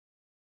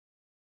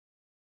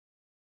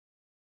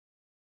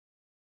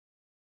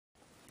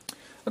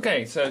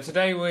Okay, so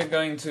today we're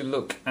going to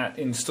look at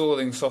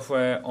installing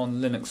software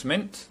on Linux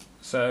Mint.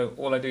 So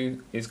all I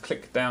do is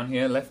click down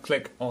here, left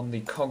click on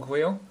the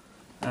cogwheel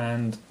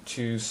and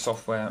choose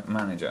Software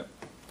Manager.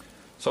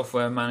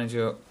 Software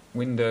Manager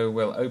window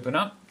will open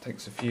up,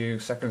 takes a few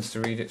seconds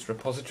to read its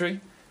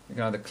repository. You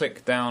can either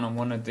click down on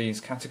one of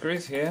these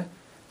categories here,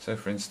 so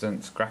for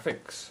instance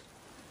graphics,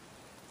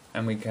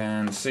 and we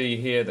can see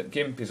here that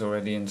GIMP is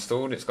already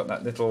installed. It's got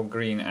that little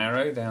green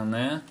arrow down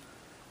there.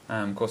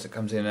 Of course it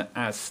comes in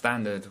as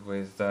standard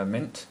with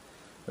Mint.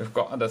 We've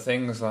got other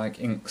things like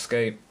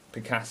Inkscape,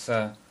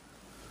 Picasa,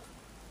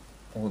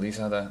 all these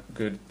other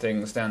good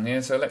things down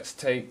here. So let's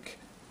take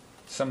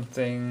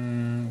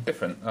something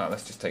different.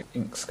 Let's just take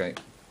Inkscape.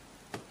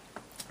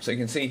 So you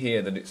can see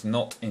here that it's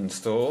not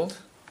installed.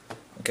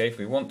 Okay, if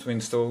we want to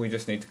install, we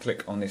just need to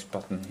click on this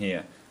button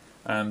here.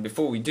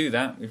 Before we do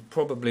that, we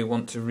probably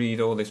want to read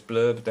all this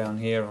blurb down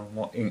here on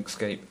what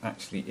Inkscape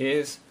actually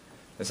is.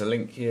 There's a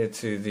link here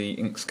to the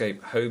Inkscape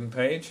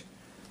homepage,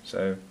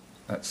 so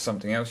that's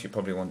something else you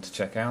probably want to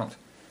check out.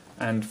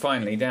 And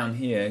finally, down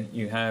here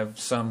you have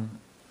some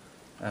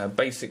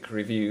basic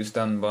reviews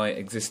done by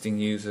existing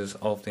users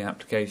of the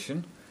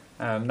application.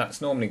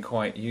 That's normally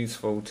quite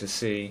useful to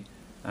see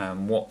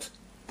what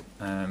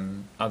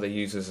other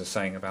users are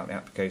saying about the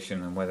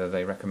application and whether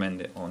they recommend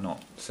it or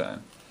not. So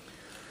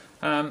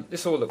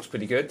this all looks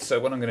pretty good. So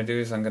what I'm going to do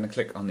is I'm going to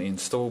click on the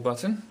install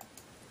button.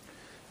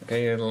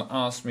 Okay, it'll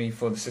ask me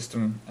for the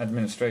system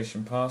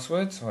administration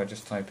password, so I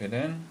just type it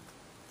in.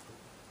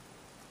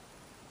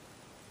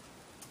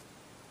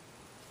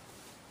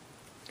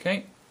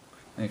 Okay,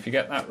 and if you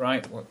get that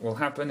right, what will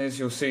happen is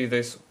you'll see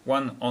this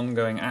one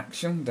ongoing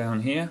action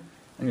down here,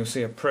 and you'll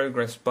see a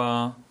progress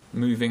bar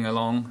moving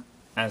along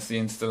as the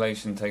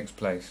installation takes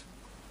place.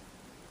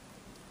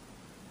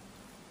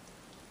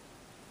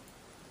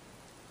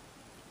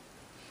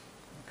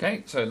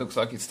 Okay, so it looks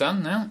like it's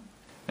done now.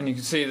 And you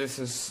can see this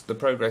is the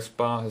progress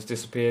bar has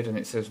disappeared and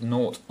it says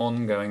 "not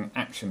ongoing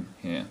action"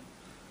 here.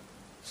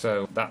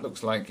 So that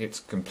looks like it's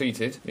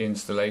completed the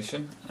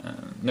installation.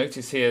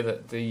 Notice here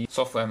that the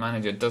software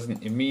manager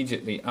doesn't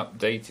immediately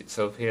update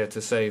itself here to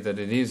say that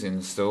it is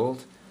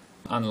installed,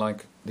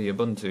 unlike the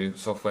Ubuntu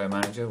software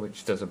manager,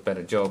 which does a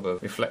better job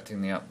of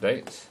reflecting the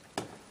updates.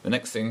 The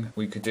next thing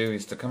we could do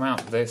is to come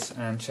out of this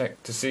and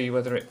check to see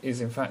whether it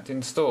is in fact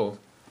installed.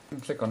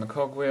 Click on the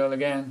cogwheel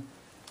again.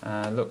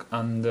 Look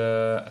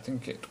under, I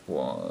think it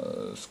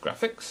was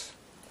graphics,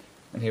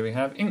 and here we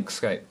have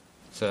Inkscape.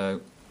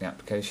 So the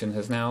application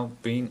has now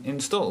been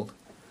installed,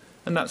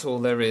 and that's all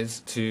there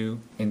is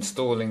to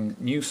installing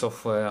new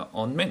software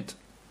on Mint.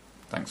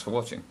 Thanks for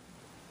watching.